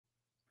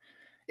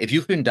If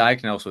you've been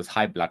diagnosed with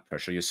high blood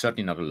pressure, you're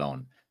certainly not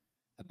alone.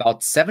 About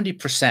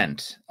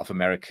 70% of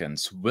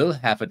Americans will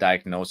have a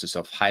diagnosis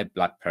of high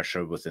blood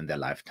pressure within their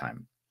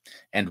lifetime.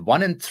 And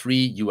 1 in 3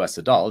 US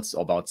adults,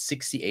 or about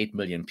 68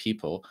 million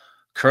people,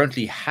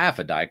 currently have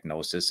a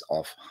diagnosis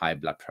of high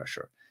blood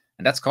pressure.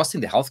 And that's costing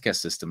the healthcare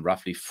system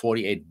roughly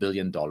 $48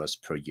 billion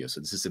per year.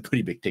 So this is a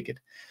pretty big ticket.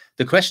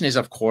 The question is,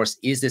 of course,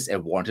 is this a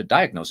warranted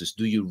diagnosis?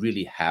 Do you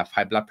really have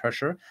high blood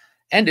pressure?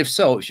 And if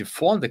so, if you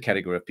fall in the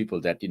category of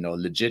people that,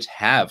 legit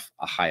have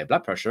a higher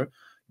blood pressure,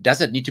 does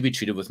it need to be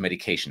treated with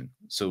medication?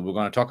 So we're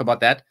going to talk about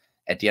that.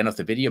 At the end of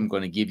the video, I'm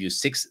going to give you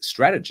 6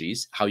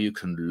 strategies how you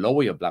can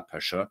lower your blood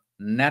pressure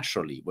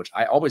naturally, which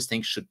I always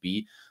think should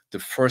be the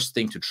first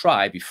thing to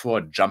try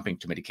before jumping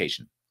to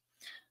medication.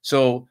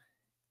 So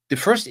the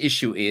first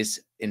issue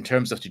is, in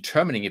terms of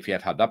determining if you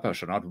have high blood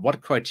pressure or not,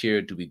 what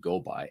criteria do we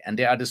go by? And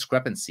there are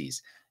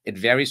discrepancies. It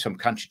varies from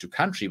country to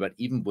country, but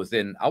even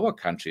within our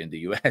country in the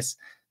US,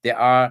 there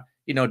are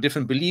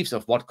different beliefs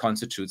of what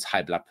constitutes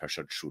high blood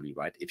pressure truly,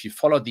 right? If you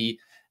follow the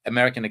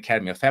American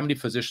Academy of Family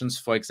Physicians,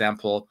 for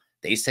example,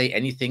 they say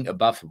anything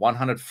above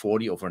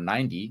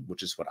 140/90,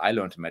 which is what I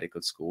learned in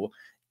medical school,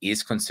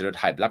 is considered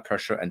high blood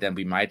pressure. And then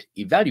we might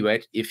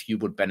evaluate if you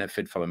would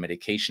benefit from a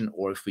medication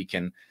or if we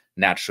can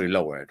naturally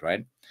lower it,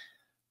 right?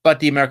 But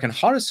the American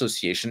Heart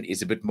Association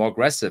is a bit more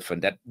aggressive,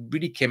 and that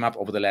really came up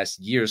over the last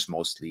years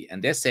mostly.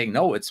 And they're saying,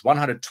 no, it's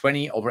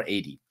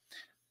 120/80.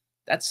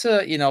 That's,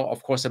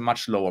 of course, a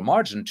much lower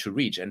margin to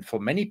reach. And for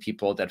many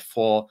people that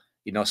fall,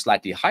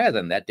 slightly higher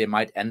than that, they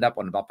might end up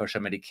on blood pressure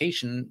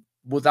medication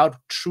without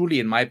truly,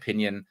 in my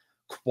opinion,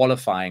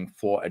 qualifying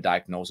for a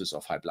diagnosis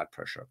of high blood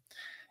pressure.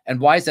 And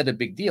why is that a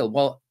big deal?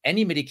 Well,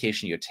 any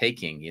medication you're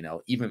taking,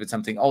 even if it's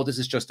something, oh, this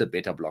is just a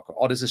beta blocker,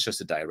 or this is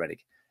just a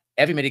diuretic,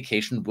 every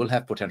medication will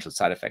have potential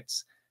side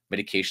effects.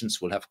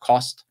 Medications will have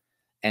cost.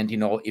 And,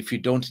 if you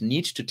don't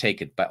need to take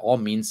it, by all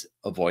means,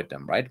 avoid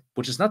them, right?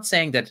 Which is not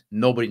saying that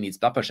nobody needs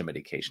blood pressure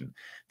medication.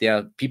 There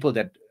are people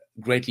that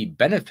greatly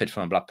benefit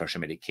from blood pressure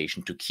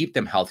medication to keep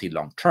them healthy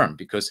long term,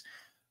 because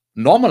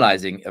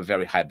normalizing a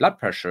very high blood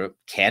pressure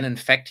can, in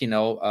fact,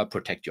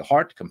 protect your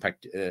heart,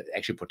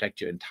 actually protect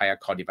your entire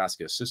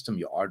cardiovascular system,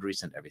 your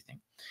arteries and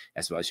everything,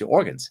 as well as your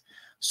organs.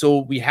 So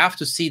we have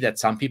to see that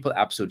some people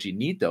absolutely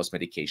need those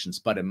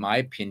medications, but in my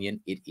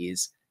opinion, it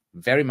is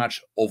very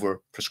much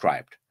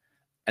overprescribed.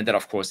 And that,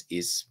 of course,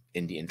 is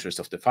in the interest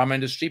of the pharma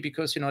industry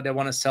because, they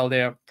want to sell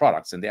their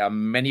products. And there are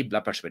many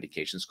blood pressure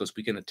medications because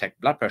we can attack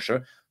blood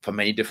pressure from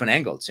many different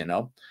angles,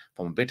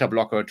 from a beta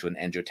blocker to an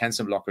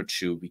angiotensin blocker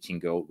to we can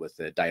go with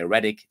a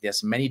diuretic.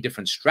 There's many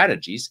different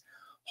strategies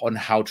on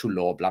how to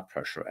lower blood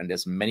pressure. And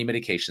there's many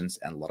medications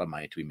and a lot of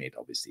money to be made,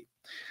 obviously.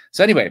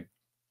 So anyway,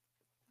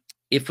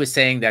 if we're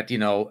saying that,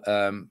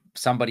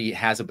 somebody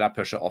has a blood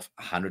pressure of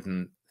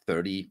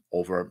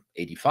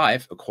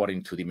 130/85,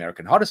 according to the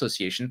American Heart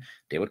Association,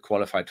 they would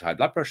qualify to high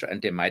blood pressure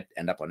and they might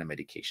end up on a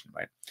medication,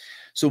 right?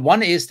 So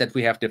one is that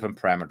we have different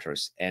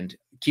parameters, and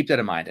keep that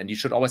in mind. And you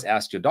should always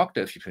ask your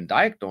doctor, if you've been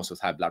diagnosed with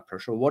high blood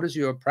pressure, what is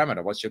your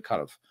parameter? What's your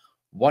cutoff?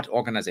 What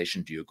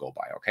organization do you go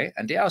by? Okay.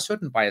 And there are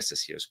certain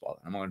biases here as well.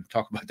 I'm going to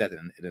talk about that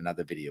in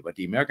another video, but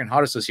the American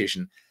Heart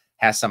Association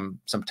has some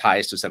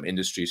ties to some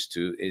industries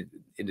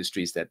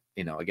that,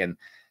 again,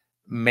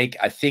 make,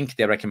 I think,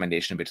 their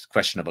recommendation a bit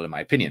questionable, in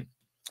my opinion.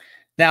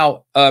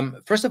 Now,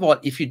 first of all,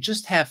 if you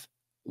just have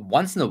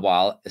once in a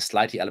while a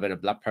slightly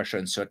elevated blood pressure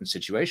in certain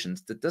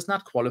situations, that does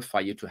not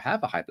qualify you to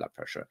have a high blood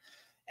pressure.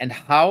 And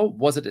how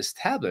was it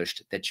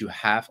established that you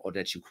have or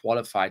that you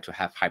qualify to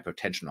have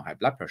hypertension or high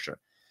blood pressure?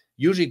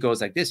 Usually it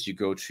goes like this. You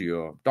go to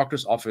your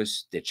doctor's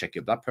office, they check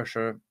your blood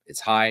pressure, it's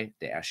high,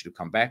 they ask you to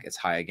come back, it's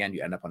high again,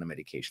 you end up on a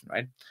medication,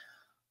 right?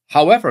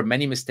 However,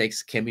 many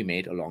mistakes can be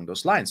made along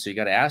those lines. So you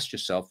got to ask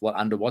yourself, well,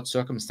 under what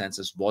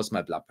circumstances was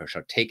my blood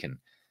pressure taken?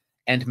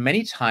 And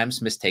many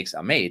times mistakes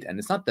are made. And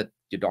it's not that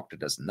your doctor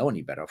doesn't know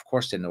any better. Of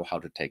course, they know how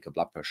to take a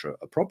blood pressure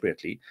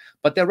appropriately,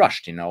 but they're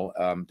rushed.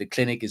 The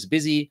clinic is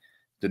busy.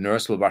 The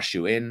nurse will rush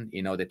you in.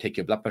 They take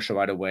your blood pressure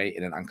right away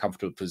in an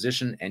uncomfortable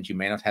position, and you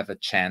may not have a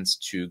chance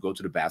to go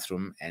to the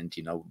bathroom, and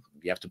you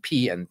have to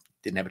pee and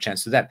didn't have a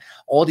chance to do that.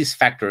 All these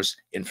factors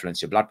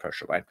influence your blood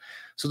pressure, right?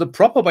 So the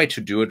proper way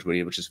to do it,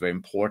 really, which is very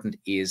important,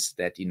 is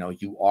that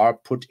you are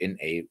put in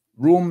a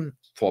room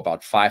for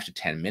about 5 to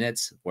 10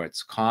 minutes where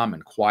it's calm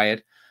and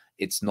quiet.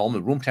 It's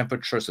normal room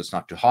temperature, so it's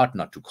not too hot,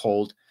 not too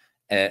cold.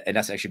 And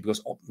that's actually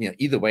because,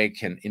 either way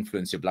can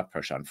influence your blood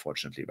pressure,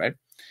 unfortunately, right?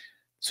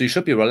 So you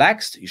should be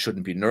relaxed. You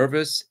shouldn't be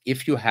nervous.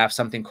 If you have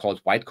something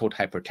called white coat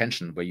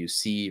hypertension, where you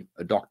see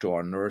a doctor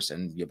or a nurse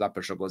and your blood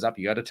pressure goes up,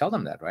 you got to tell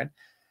them that, right?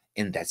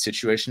 In that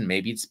situation,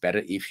 maybe it's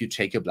better if you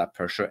take your blood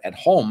pressure at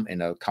home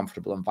in a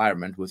comfortable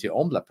environment with your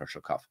own blood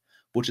pressure cuff,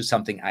 which is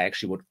something I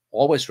actually would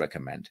always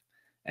recommend.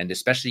 And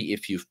especially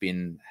if you've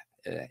been,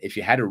 if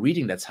you had a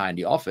reading that's high in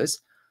the office,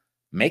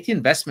 make the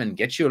investment,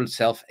 get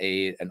yourself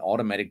an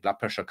automatic blood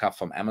pressure cuff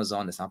from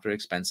Amazon. It's not very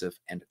expensive,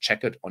 and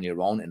check it on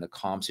your own in a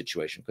calm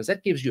situation, because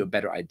that gives you a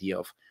better idea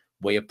of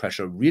where your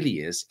pressure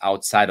really is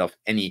outside of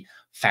any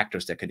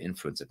factors that can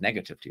influence it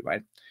negatively,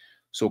 right?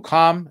 So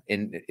calm,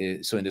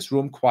 so in this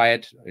room,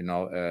 quiet,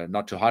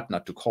 not too hot,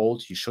 not too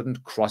cold. You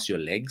shouldn't cross your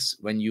legs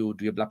when you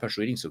do your blood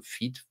pressure reading. So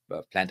feet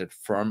planted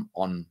firm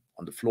on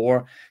the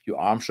floor. Your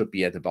arms should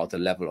be at about the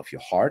level of your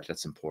heart.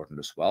 That's important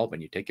as well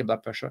when you take your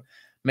blood pressure.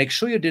 Make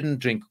sure you didn't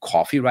drink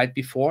coffee right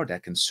before.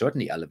 That can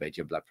certainly elevate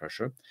your blood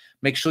pressure.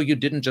 Make sure you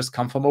didn't just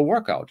come from a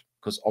workout,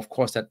 because of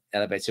course that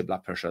elevates your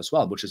blood pressure as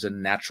well, which is a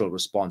natural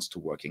response to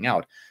working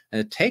out.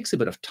 And it takes a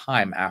bit of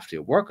time after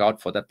your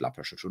workout for that blood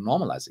pressure to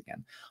normalize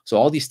again. So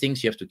all these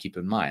things you have to keep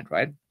in mind,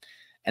 right?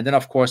 And then,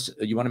 of course,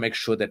 you want to make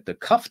sure that the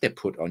cuff they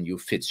put on you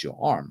fits your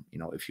arm.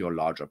 If you're a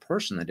larger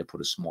person and they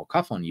put a small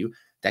cuff on you,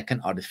 that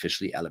can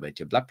artificially elevate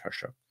your blood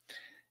pressure.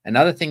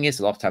 Another thing is,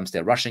 a lot of times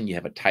they're rushing, you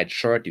have a tight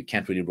shirt, you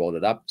can't really roll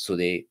it up, so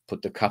they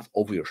put the cuff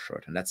over your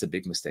shirt, and that's a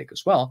big mistake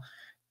as well.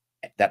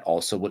 That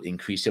also will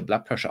increase your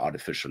blood pressure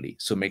artificially.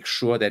 So make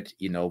sure that,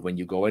 when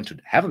you go in to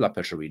have a blood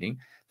pressure reading,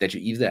 that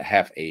you either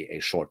have a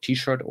short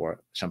t-shirt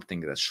or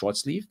something that's short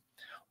sleeve,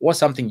 or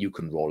something you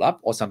can roll up,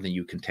 or something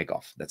you can take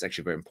off. That's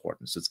actually very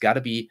important. So it's got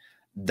to be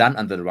done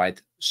under the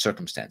right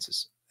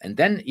circumstances. And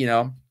then,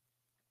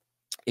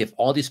 if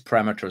all these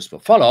parameters were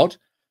followed,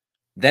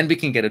 then we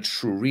can get a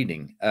true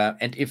reading.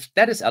 And if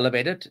that is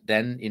elevated,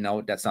 then,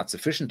 that's not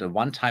sufficient. A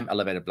one-time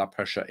elevated blood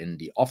pressure in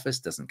the office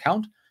doesn't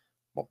count.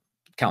 Well,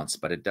 it counts,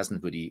 but it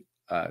doesn't really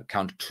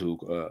count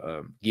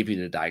to give you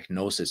the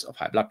diagnosis of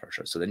high blood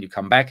pressure. So then you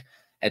come back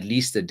at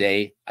least a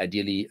day,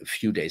 ideally a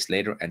few days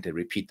later, and they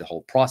repeat the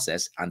whole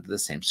process under the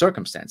same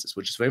circumstances,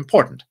 which is very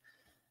important.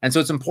 And so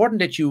it's important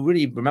that you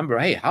really remember,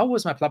 hey, how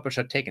was my blood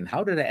pressure taken?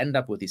 How did I end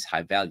up with these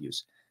high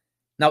values?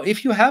 Now,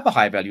 if you have a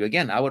high value,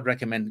 again, I would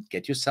recommend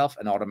get yourself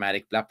an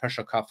automatic blood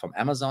pressure cuff from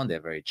Amazon.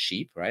 They're very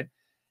cheap, right?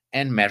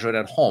 And measure it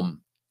at home,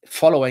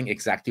 following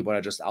exactly what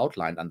I just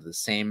outlined under the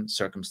same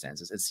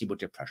circumstances, and see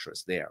what your pressure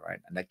is there,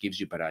 right? And that gives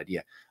you a better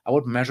idea. I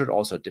would measure it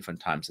also at different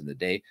times in the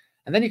day.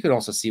 And then you can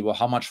also see, well,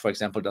 how much, for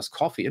example, does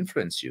coffee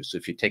influence you? So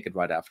if you take it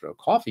right after a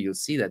coffee, you'll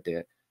see that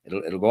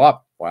it'll go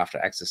up, or after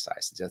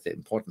exercise. These are the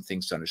important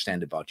things to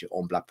understand about your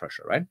own blood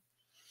pressure, right?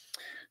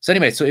 So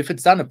anyway, so if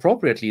it's done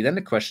appropriately, then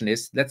the question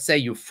is, let's say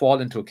you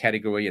fall into a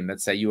category, and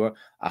let's say you are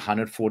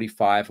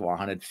 145 or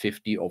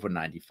 150 over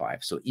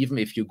 95. So even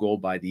if you go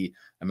by the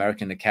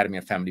American Academy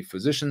of Family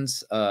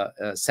Physicians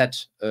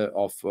set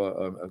of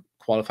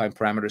qualifying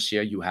parameters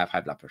here, you have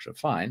high blood pressure,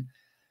 fine.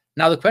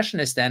 Now the question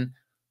is then,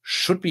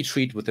 should we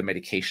treat with the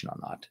medication or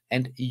not?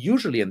 And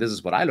usually, and this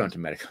is what I learned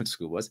in medical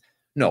school, was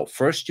no,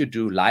 first you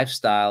do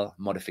lifestyle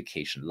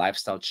modification,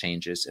 lifestyle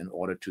changes, in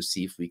order to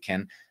see if we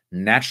can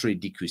naturally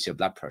decrease your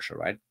blood pressure,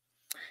 right?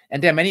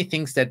 And there are many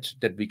things that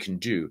we can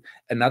do.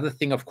 Another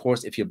thing, of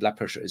course, if your blood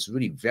pressure is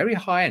really very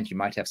high and you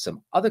might have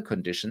some other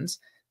conditions,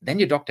 then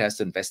your doctor has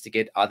to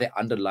investigate, are there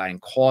underlying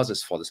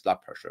causes for this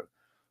blood pressure?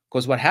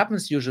 Because what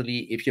happens usually,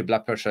 if your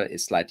blood pressure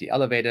is slightly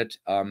elevated,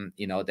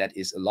 that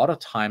is a lot of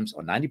times,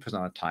 or 90%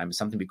 of the time,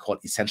 something we call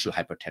essential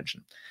hypertension.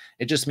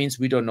 It just means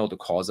we don't know the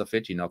cause of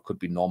it. It could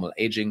be normal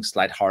aging,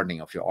 slight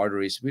hardening of your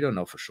arteries. We don't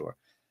know for sure.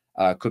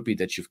 Could be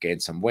that you've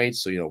gained some weight.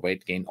 So,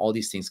 weight gain, all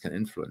these things can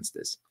influence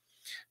this.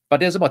 But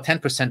there's about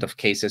 10% of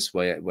cases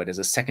where there's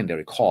a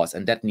secondary cause,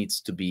 and that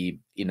needs to be,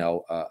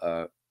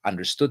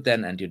 understood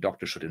then, and your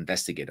doctor should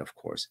investigate, of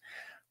course.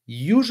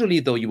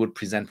 Usually, though, you would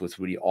present with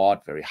really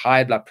odd, very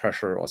high blood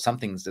pressure, or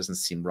something doesn't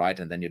seem right,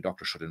 and then your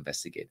doctor should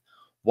investigate.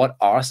 What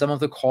are some of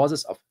the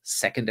causes of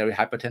secondary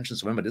hypertension?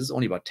 So remember, this is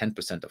only about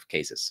 10% of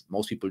cases.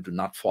 Most people do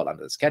not fall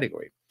under this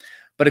category.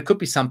 But it could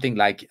be something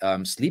like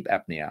sleep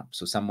apnea.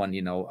 So someone,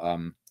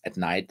 at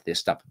night, they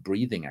stop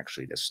breathing,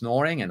 actually. They're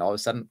snoring, and all of a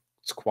sudden,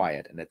 it's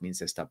quiet, and that means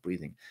they stop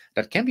breathing.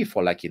 That can be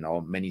for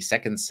many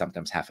seconds,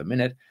 sometimes half a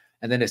minute,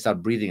 and then they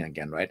start breathing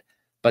again, right?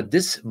 But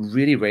this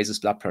really raises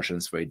blood pressure, and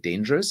it's very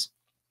dangerous.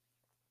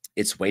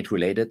 It's weight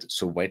related,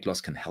 so weight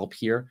loss can help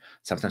here.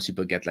 Sometimes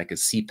people get like a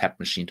CPAP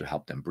machine to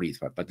help them breathe,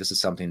 right? But this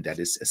is something that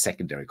is a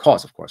secondary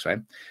cause, of course, right?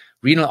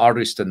 Renal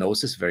artery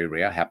stenosis, very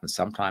rare, happens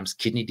sometimes.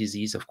 Kidney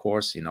disease, of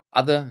course.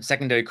 Other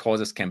secondary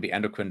causes can be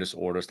endocrine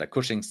disorders like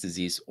Cushing's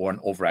disease or an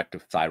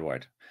overactive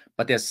thyroid.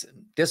 But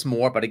there's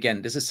more. But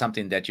again, this is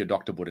something that your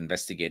doctor would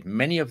investigate.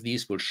 Many of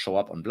these will show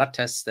up on blood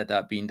tests that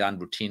are being done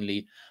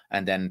routinely,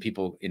 and then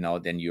people,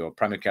 then your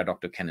primary care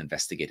doctor can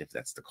investigate if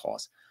that's the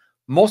cause.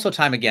 Most of the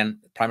time, again,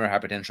 primary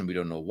hypertension, we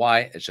don't know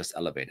why, it's just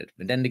elevated.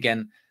 And then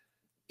again,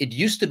 it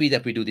used to be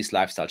that we do these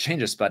lifestyle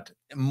changes, but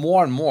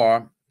more and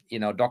more,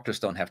 doctors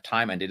don't have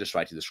time, and they just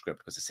write you the script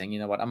because they're saying, you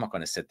know what, I'm not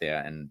going to sit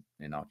there and,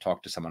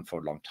 talk to someone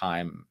for a long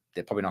time.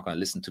 They're probably not going to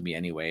listen to me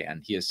anyway,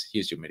 and here's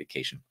your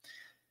medication.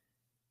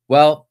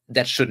 Well,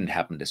 that shouldn't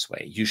happen this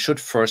way. You should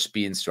first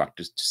be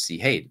instructed to see,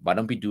 hey, why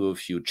don't we do a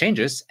few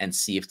changes and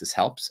see if this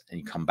helps? And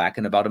you come back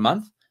in about a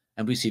month,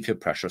 and we see if your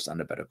pressure is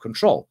under better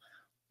control.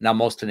 Now,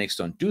 most clinics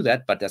don't do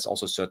that, but that's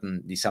also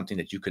certainly something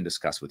that you can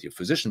discuss with your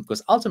physician,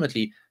 because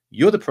ultimately,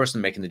 you're the person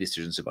making the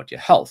decisions about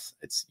your health.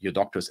 It's your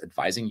doctor's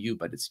advising you,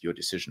 but it's your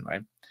decision,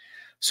 right?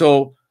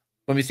 So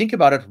when we think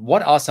about it,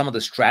 what are some of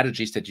the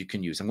strategies that you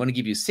can use? I'm going to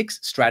give you 6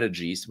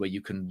 strategies where you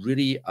can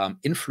really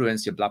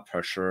influence your blood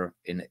pressure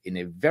in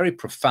a very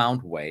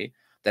profound way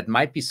that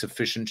might be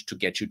sufficient to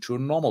get you to a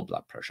normal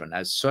blood pressure. And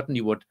I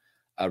certainly would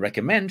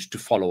recommend to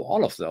follow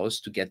all of those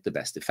to get the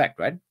best effect,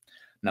 right?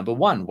 Number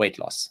one, weight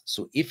loss.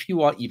 So if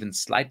you are even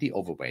slightly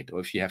overweight, or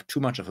if you have too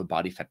much of a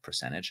body fat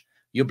percentage,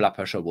 your blood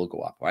pressure will go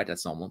up, right?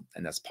 That's normal,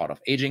 and that's part of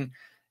aging.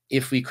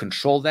 If we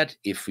control that,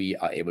 if we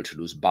are able to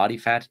lose body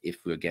fat, if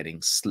we're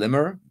getting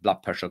slimmer,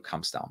 blood pressure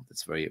comes down.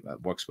 That's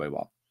works very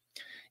well.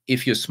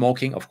 If you're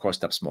smoking, of course,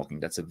 stop smoking.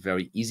 That's a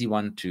very easy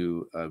one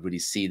to really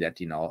see that,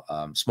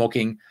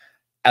 smoking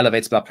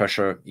elevates blood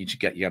pressure. You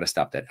got to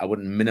stop that. I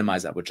wouldn't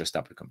minimize that. I would just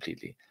stop it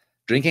completely.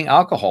 Drinking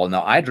alcohol.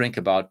 Now, I drink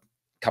about a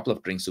couple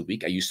of drinks a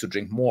week. I used to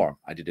drink more.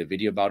 I did a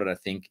video about it. I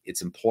think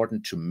it's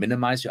important to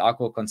minimize your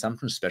alcohol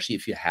consumption, especially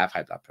if you have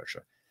high blood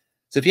pressure.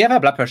 So if you have high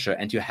blood pressure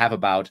and you have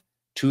about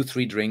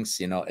 2-3 drinks,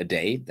 a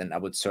day, then I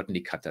would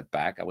certainly cut that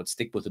back. I would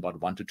stick with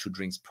about 1 to 2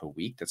 drinks per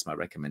week. That's my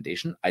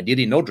recommendation.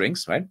 Ideally, no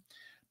drinks, right?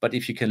 But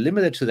if you can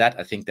limit it to that,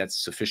 I think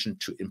that's sufficient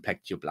to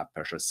impact your blood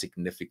pressure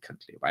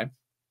significantly, right?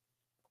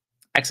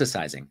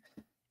 Exercising.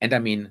 And I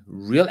mean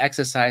real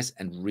exercise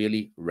and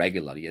really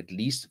regularly, at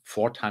least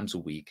 4 times a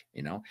week.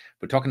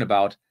 We're talking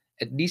about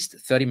at least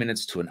 30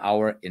 minutes to an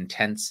hour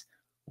intense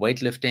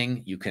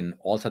weightlifting. You can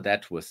alter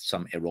that with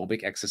some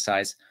aerobic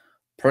exercise.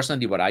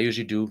 Personally, what I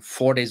usually do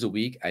 4 days a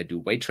week, I do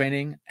weight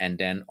training. And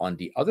then on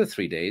the other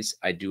 3 days,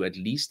 I do at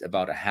least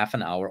about a half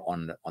an hour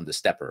on the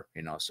stepper,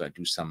 so I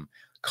do some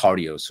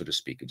cardio, so to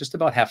speak, just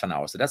about half an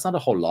hour. So that's not a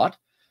whole lot.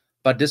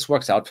 But this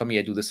works out for me.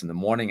 I do this in the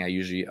morning. I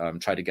usually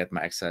try to get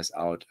my exercise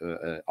out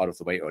of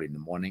the way early in the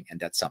morning. And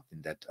that's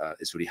something that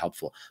is really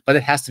helpful. But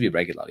it has to be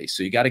regularly.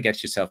 So you got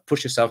to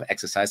push yourself,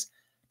 exercise.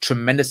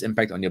 Tremendous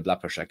impact on your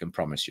blood pressure, I can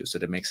promise you. So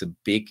that makes a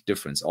big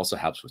difference. Also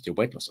helps with your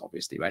weight loss,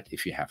 obviously, right?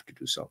 If you have to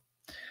do so.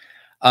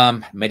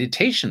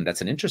 Meditation,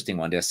 that's an interesting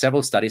one. There are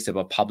several studies that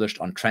were published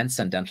on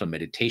transcendental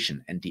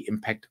meditation and the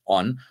impact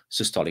on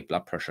systolic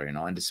blood pressure,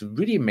 and it's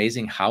really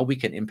amazing how we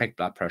can impact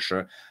blood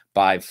pressure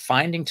by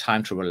finding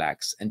time to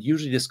relax. And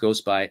usually this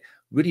goes by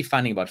really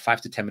finding about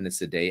 5 to 10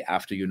 minutes a day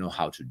after you know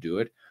how to do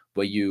it,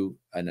 where you,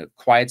 in a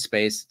quiet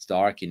space, it's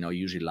dark,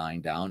 usually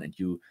lying down, and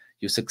you're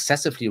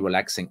successively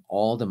relaxing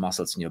all the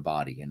muscles in your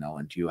body,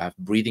 and you have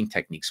breathing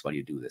techniques while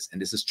you do this. And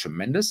this is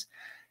tremendous.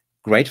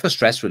 Great for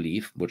stress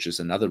relief, which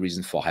is another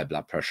reason for high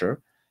blood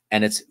pressure.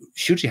 And it's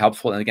hugely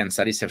helpful. And again,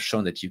 studies have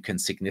shown that you can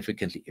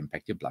significantly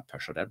impact your blood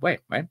pressure that way,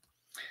 right?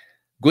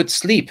 Good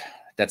sleep,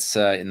 that's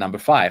number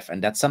 5.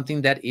 And that's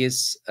something that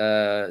is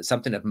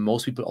something that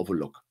most people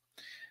overlook.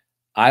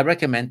 I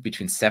recommend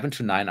between 7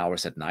 to 9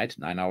 hours at night.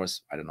 9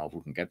 hours, I don't know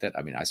who can get that.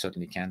 I mean, I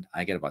certainly can't.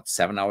 I get about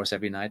 7 hours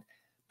every night.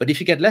 But if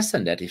you get less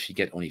than that, if you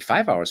get only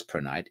 5 hours per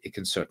night, it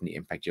can certainly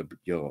impact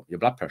your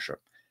blood pressure.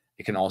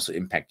 It can also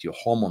impact your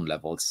hormone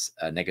levels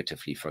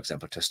negatively, for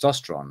example,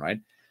 testosterone, right?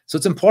 So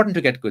it's important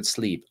to get good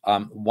sleep.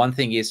 One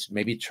thing is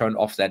maybe turn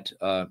off that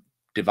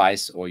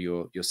device or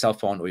your cell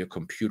phone or your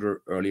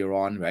computer earlier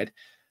on, right?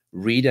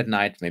 Read at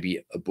night,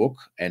 maybe a book,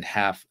 and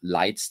have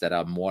lights that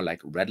are more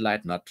like red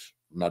light, not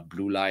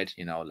blue light,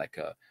 like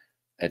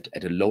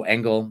at a low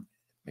angle,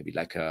 maybe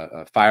like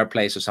a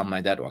fireplace or something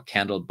like that, or a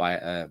candle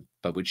by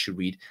which you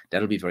read.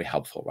 That'll be very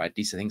helpful, right?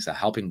 These things are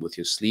helping with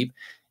your sleep.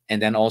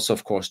 And then also,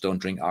 of course, don't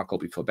drink alcohol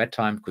before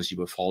bedtime because you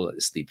will fall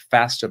asleep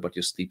faster, but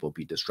your sleep will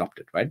be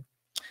disrupted, right?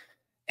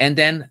 And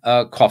then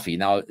coffee.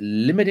 Now,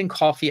 limiting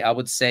coffee, I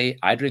would say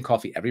I drink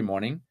coffee every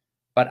morning.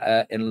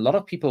 But in a lot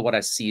of people, what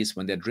I see is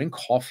when they drink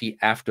coffee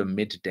after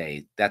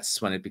midday,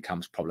 that's when it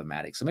becomes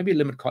problematic. So maybe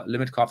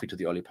limit coffee to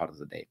the early part of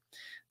the day.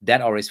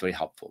 That always very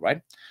helpful,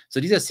 right?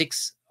 So these are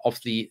 6 of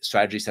the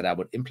strategies that I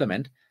would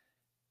implement.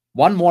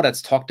 One more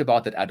that's talked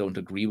about that I don't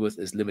agree with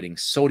is limiting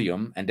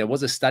sodium. And there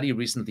was a study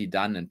recently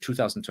done in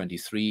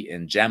 2023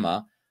 in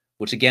JAMA,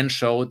 which again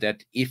showed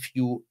that if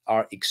you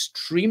are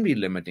extremely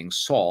limiting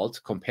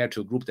salt compared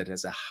to a group that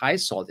has a high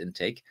salt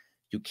intake,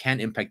 you can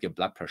impact your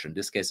blood pressure. In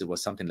this case, it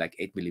was something like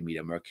 8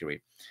 millimeter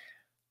mercury.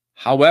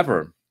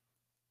 However,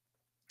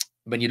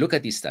 when you look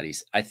at these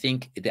studies, I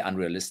think they're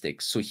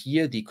unrealistic. So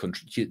here, the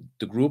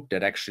group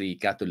that actually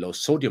got the low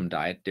sodium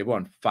diet, they were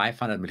on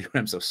 500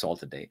 milligrams of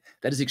salt a day.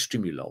 That is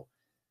extremely low.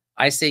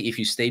 I say if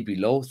you stay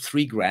below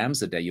 3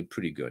 grams a day, you're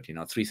pretty good,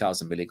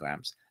 3,000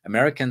 milligrams.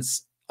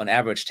 Americans, on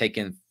average, take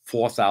in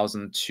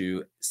 4,000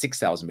 to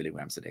 6,000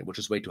 milligrams a day, which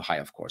is way too high,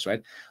 of course,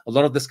 right? A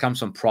lot of this comes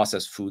from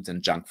processed foods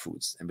and junk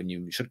foods. And when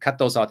you should cut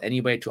those out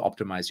anyway to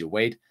optimize your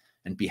weight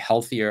and be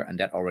healthier, and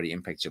that already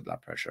impacts your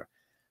blood pressure.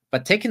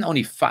 But taking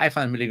only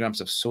 500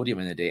 milligrams of sodium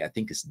in a day, I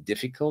think is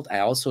difficult. I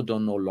also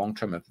don't know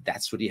long-term if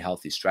that's really a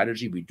healthy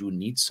strategy. We do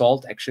need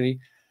salt, actually.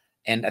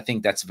 And I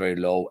think that's very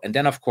low. And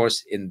then, of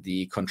course, in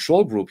the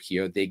control group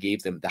here, they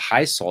gave them the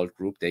high salt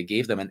group. They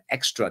gave them an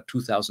extra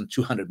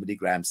 2,200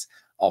 milligrams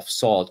of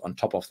salt on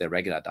top of their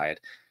regular diet.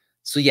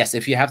 So yes,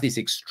 if you have these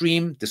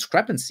extreme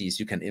discrepancies,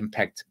 you can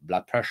impact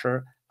blood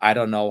pressure. I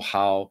don't know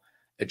how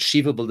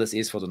achievable this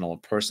is for the normal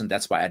person.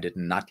 That's why I did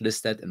not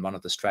list that in one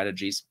of the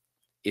strategies.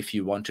 If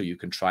you want to, you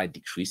can try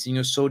decreasing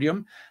your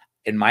sodium.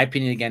 In my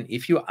opinion, again,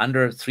 if you're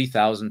under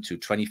 3,000 to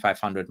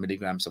 2,500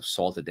 milligrams of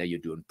salt a day, you're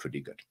doing pretty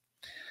good.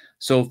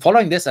 So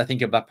following this, I think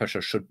your blood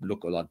pressure should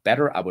look a lot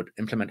better. I would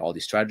implement all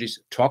these strategies,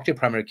 talk to your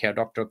primary care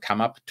doctor,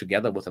 come up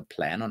together with a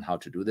plan on how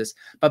to do this,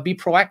 but be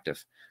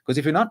proactive. Because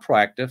if you're not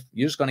proactive,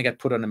 you're just going to get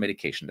put on a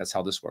medication. That's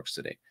how this works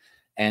today.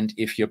 And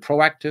if you're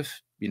proactive,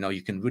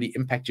 you can really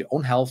impact your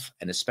own health.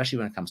 And especially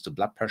when it comes to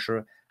blood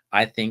pressure,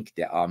 I think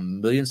there are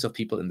millions of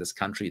people in this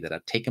country that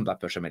are taking blood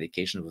pressure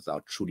medication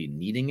without truly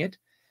needing it.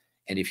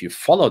 And if you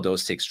follow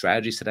those 6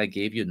 strategies that I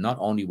gave you, not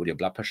only will your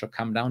blood pressure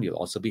come down, you'll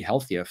also be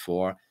healthier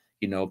for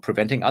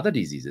preventing other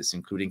diseases,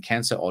 including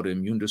cancer,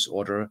 autoimmune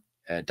disorder,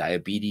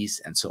 diabetes,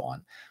 and so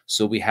on.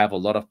 So we have a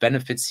lot of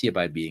benefits here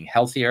by being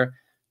healthier.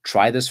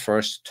 Try this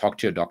first, talk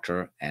to your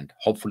doctor, and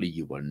hopefully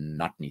you will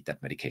not need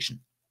that medication.